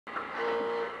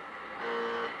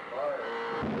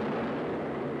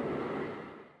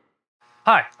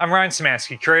Hi, I'm Ryan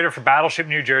Szymanski, curator for Battleship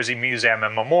New Jersey Museum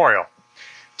and Memorial.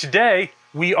 Today,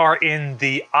 we are in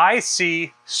the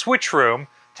IC switch room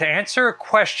to answer a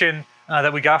question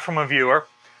that we got from a viewer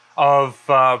of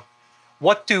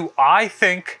what do I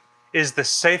think is the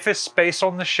safest space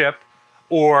on the ship,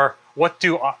 or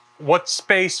what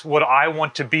space would I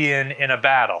want to be in a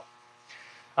battle?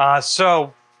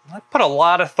 So I put a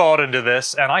lot of thought into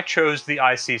this, and I chose the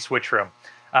IC switch room.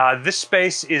 This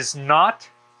space is not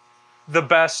the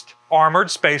best armored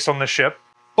space on the ship,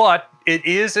 but it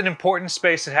is an important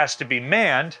space that has to be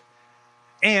manned,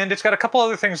 and it's got a couple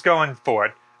other things going for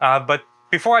it. But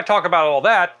before I talk about all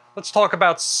that, let's talk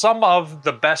about some of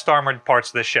the best armored parts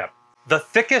of the ship. The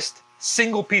thickest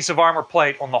single piece of armor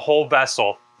plate on the whole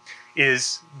vessel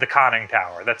is the conning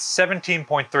tower. That's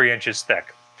 17.3 inches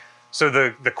thick. So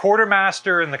the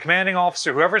quartermaster and the commanding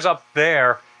officer, whoever's up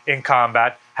there in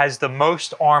combat, has the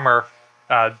most armor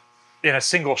in a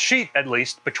single sheet, at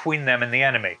least, between them and the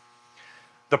enemy.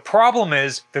 The problem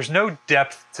is there's no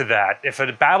depth to that. If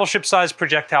a battleship-sized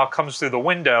projectile comes through the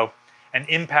window and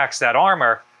impacts that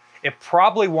armor, it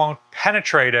probably won't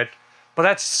penetrate it, but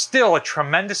that's still a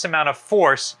tremendous amount of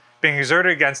force being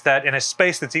exerted against that in a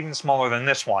space that's even smaller than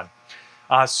this one.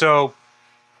 So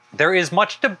there is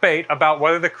much debate about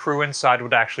whether the crew inside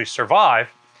would actually survive,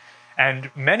 and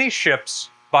many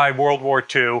ships by World War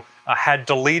II had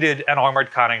deleted an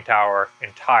armored conning tower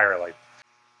entirely.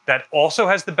 That also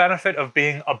has the benefit of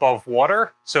being above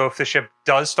water, so if the ship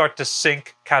does start to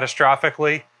sink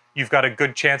catastrophically, you've got a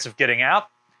good chance of getting out,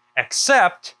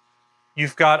 except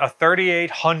you've got a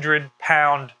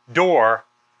 3,800-pound door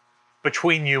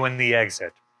between you and the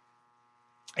exit.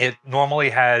 It normally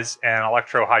has an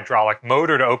electro-hydraulic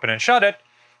motor to open and shut it,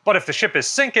 but if the ship is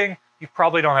sinking, you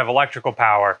probably don't have electrical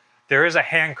power. There is a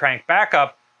hand crank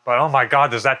backup, but oh my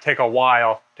God, does that take a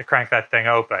while to crank that thing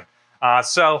open.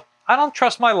 So I don't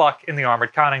trust my luck in the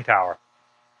armored conning tower.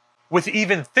 With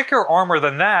even thicker armor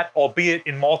than that, albeit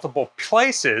in multiple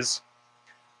places,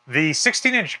 the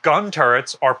 16-inch gun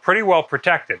turrets are pretty well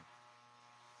protected.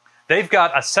 They've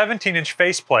got a 17-inch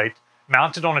faceplate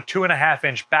mounted on a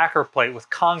 2.5-inch backer plate with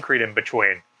concrete in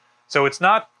between. So it's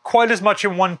not quite as much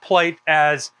in one plate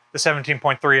as the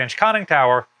 17.3-inch conning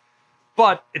tower,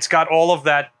 but it's got all of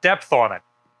that depth on it.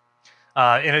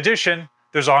 In addition,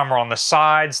 there's armor on the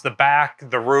sides, the back,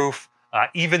 the roof,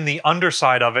 even the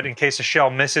underside of it in case a shell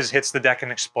misses, hits the deck,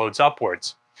 and explodes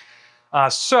upwards.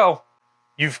 So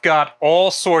you've got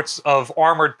all sorts of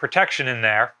armored protection in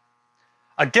there.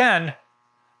 Again,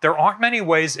 there aren't many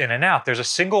ways in and out. There's a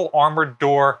single armored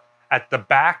door at the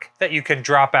back that you can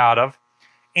drop out of,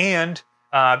 and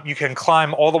you can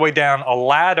climb all the way down a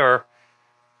ladder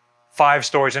 5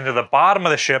 stories into the bottom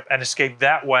of the ship and escape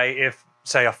that way if,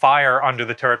 say, a fire under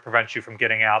the turret prevents you from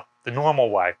getting out the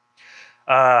normal way.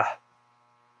 I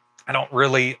don't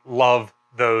really love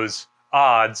those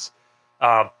odds.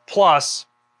 Plus,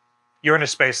 you're in a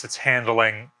space that's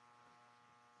handling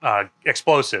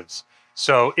explosives.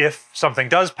 So if something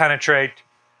does penetrate,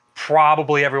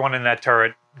 probably everyone in that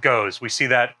turret goes. We see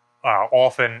that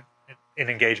often in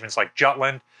engagements like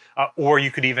Jutland, or you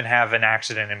could even have an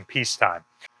accident in peacetime.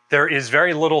 There is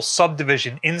very little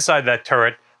subdivision inside that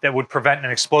turret that would prevent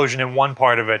an explosion in one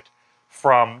part of it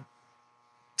from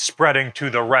spreading to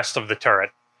the rest of the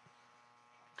turret.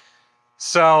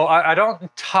 So I don't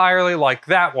entirely like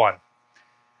that one.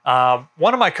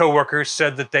 One of my coworkers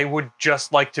said that they would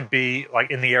just like to be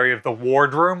like in the area of the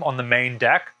wardroom on the main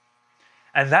deck.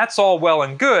 And that's all well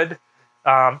and good.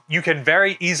 You can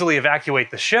very easily evacuate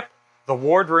the ship. The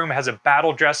wardroom has a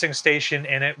battle dressing station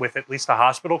in it with at least a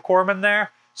hospital corpsman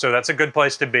there. So that's a good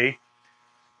place to be.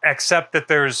 Except that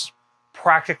there's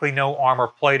practically no armor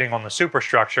plating on the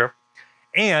superstructure.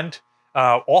 And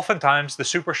oftentimes the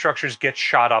superstructures get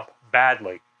shot up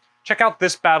badly. Check out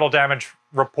this battle damage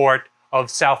report of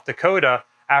South Dakota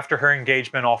after her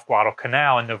engagement off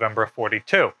Guadalcanal in November of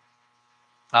 '42.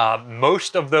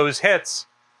 Most of those hits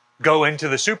go into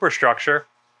the superstructure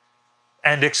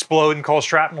and explode and cause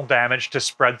shrapnel damage to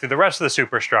spread through the rest of the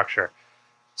superstructure.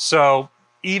 So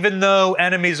even though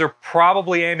enemies are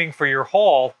probably aiming for your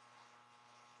hull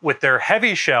with their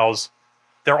heavy shells,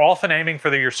 they're often aiming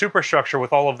for your superstructure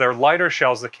with all of their lighter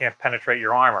shells that can't penetrate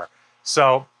your armor.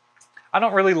 So I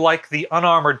don't really like the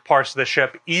unarmored parts of the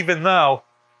ship, even though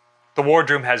the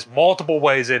wardroom has multiple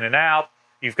ways in and out,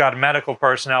 you've got medical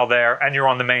personnel there, and you're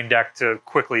on the main deck to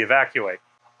quickly evacuate.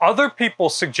 Other people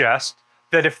suggest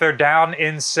that if they're down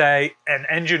in, say, an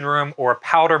engine room or a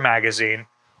powder magazine,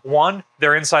 1,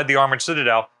 they're inside the armored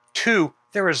citadel, 2,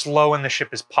 they're as low in the ship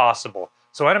as possible.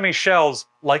 So enemy shells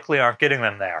likely aren't getting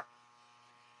them there.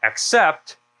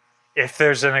 Except if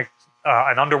there's an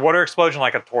an underwater explosion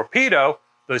like a torpedo,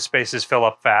 those spaces fill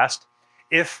up fast.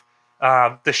 If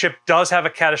the ship does have a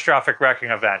catastrophic wrecking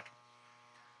event,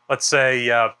 let's say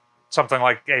something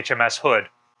like HMS Hood,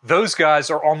 those guys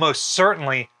are almost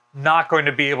certainly not going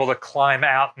to be able to climb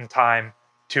out in time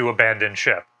to abandon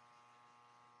ship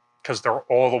because they're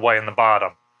all the way in the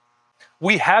bottom.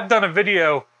 We have done a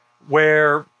video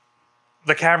where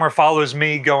the camera follows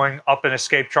me going up an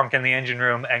escape trunk in the engine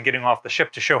room and getting off the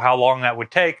ship to show how long that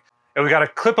would take. And we got a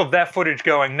clip of that footage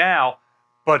going now,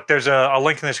 but there's a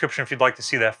link in the description if you'd like to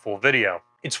see that full video.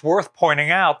 It's worth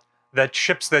pointing out that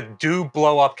ships that do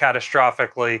blow up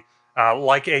catastrophically,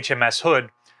 like HMS Hood,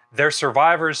 their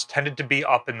survivors tended to be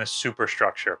up in the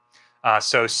superstructure.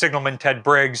 So Signalman Ted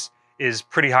Briggs is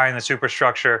pretty high in the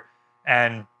superstructure,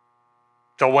 and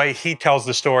the way he tells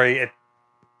the story,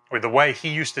 or the way he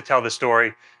used to tell the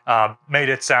story, made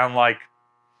it sound like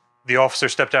the officer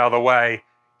stepped out of the way,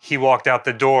 he walked out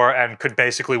the door and could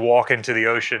basically walk into the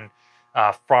ocean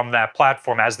from that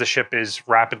platform as the ship is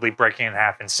rapidly breaking in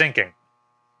half and sinking.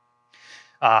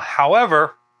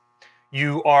 However,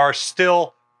 you are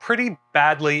still pretty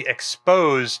badly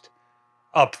exposed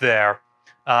up there.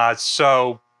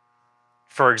 So,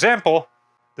 for example,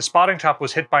 the spotting top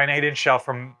was hit by an 8-inch shell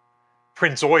from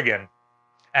Prince Eugen,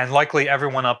 and likely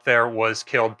everyone up there was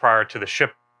killed prior to the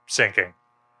ship sinking.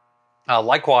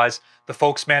 Likewise, the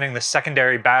folks manning the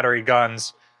secondary battery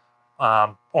guns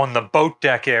on the boat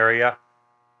deck area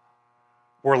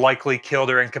were likely killed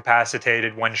or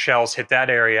incapacitated when shells hit that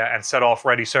area and set off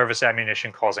ready service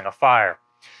ammunition, causing a fire.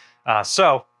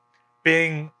 So,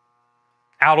 being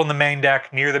out on the main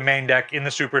deck, near the main deck, in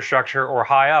the superstructure, or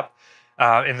high up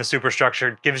in the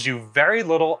superstructure gives you very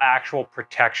little actual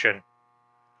protection,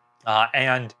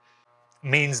 and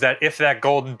means that if that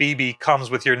golden BB comes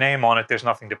with your name on it, there's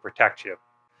nothing to protect you.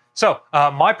 So,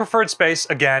 my preferred space,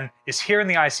 again, is here in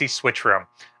the IC switch room.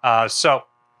 So,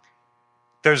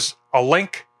 there's a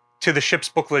link to the ship's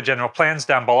booklet of general plans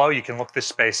down below. You can look this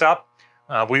space up.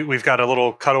 We've got a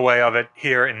little cutaway of it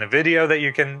here in the video that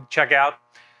you can check out.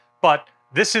 But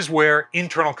this is where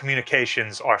internal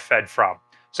communications are fed from.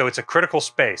 So it's a critical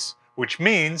space, which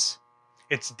means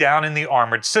it's down in the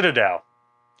armored citadel.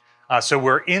 So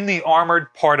we're in the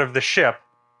armored part of the ship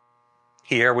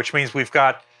here, which means we've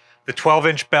got the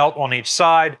 12-inch belt on each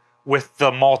side with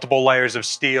the multiple layers of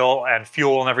steel and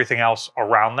fuel and everything else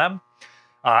around them.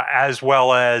 As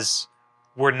well as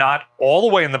we're not all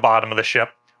the way in the bottom of the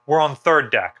ship, we're on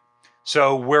third deck.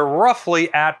 So we're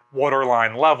roughly at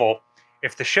waterline level.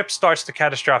 If the ship starts to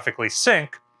catastrophically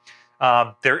sink,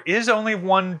 there is only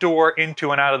one door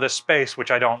into and out of this space, which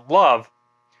I don't love,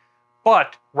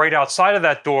 but right outside of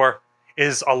that door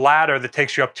is a ladder that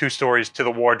takes you up 2 stories to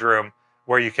the wardroom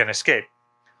where you can escape.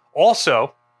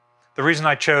 Also, the reason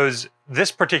I chose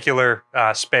this particular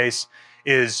space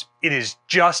is it is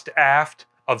just aft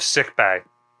of sickbay.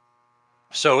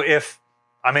 So if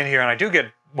I'm in here and I do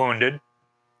get wounded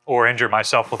or injure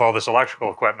myself with all this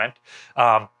electrical equipment,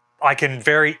 I can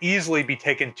very easily be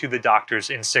taken to the doctors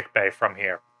in sickbay from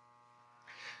here.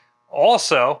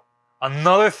 Also,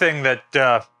 another thing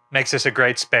that makes this a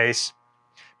great space,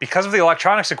 because of the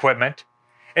electronics equipment,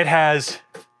 it has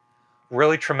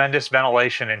really tremendous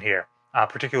ventilation in here,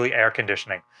 particularly air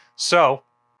conditioning. So,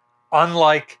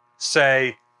 unlike,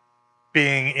 say,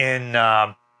 being in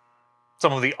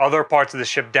some of the other parts of the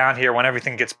ship down here when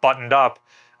everything gets buttoned up,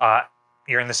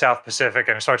 you're in the South Pacific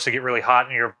and it starts to get really hot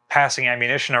and you're passing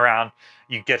ammunition around,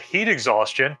 you get heat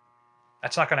exhaustion.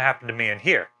 That's not going to happen to me in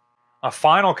here. A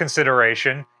final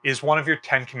consideration is one of your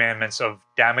 10 commandments of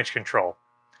damage control.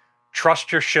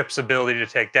 Trust your ship's ability to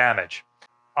take damage.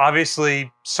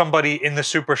 Obviously, somebody in the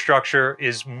superstructure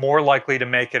is more likely to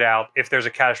make it out if there's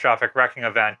a catastrophic wrecking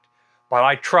event, but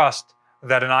I trust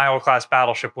that an Iowa-class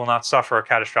battleship will not suffer a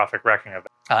catastrophic wrecking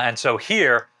event. And so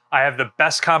here, I have the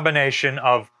best combination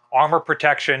of armor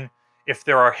protection if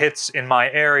there are hits in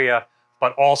my area,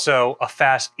 but also a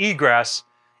fast egress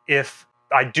if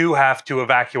I do have to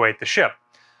evacuate the ship.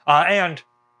 And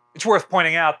it's worth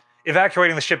pointing out,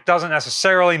 evacuating the ship doesn't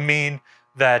necessarily mean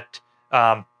that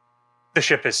the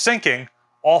ship is sinking.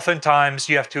 Oftentimes,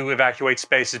 you have to evacuate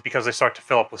spaces because they start to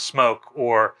fill up with smoke,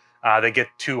 or they get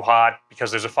too hot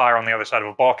because there's a fire on the other side of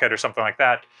a bulkhead or something like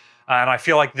that. And I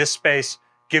feel like this space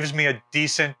gives me a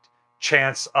decent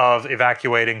chance of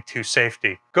evacuating to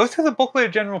safety. Go through the booklet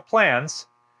of general plans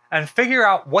and figure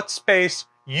out what space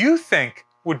you think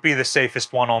would be the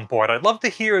safest one on board. I'd love to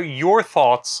hear your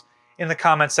thoughts in the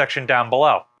comment section down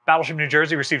below. Battleship New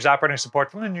Jersey receives operating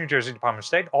support from the New Jersey Department of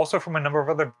State, also from a number of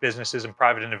other businesses and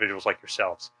private individuals like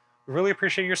yourselves. We really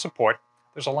appreciate your support.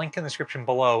 There's a link in the description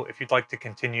below if you'd like to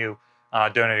continue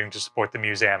donating to support the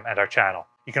museum and our channel.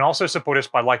 You can also support us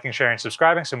by liking, sharing, and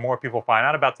subscribing so more people find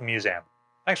out about the museum.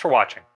 Thanks for watching.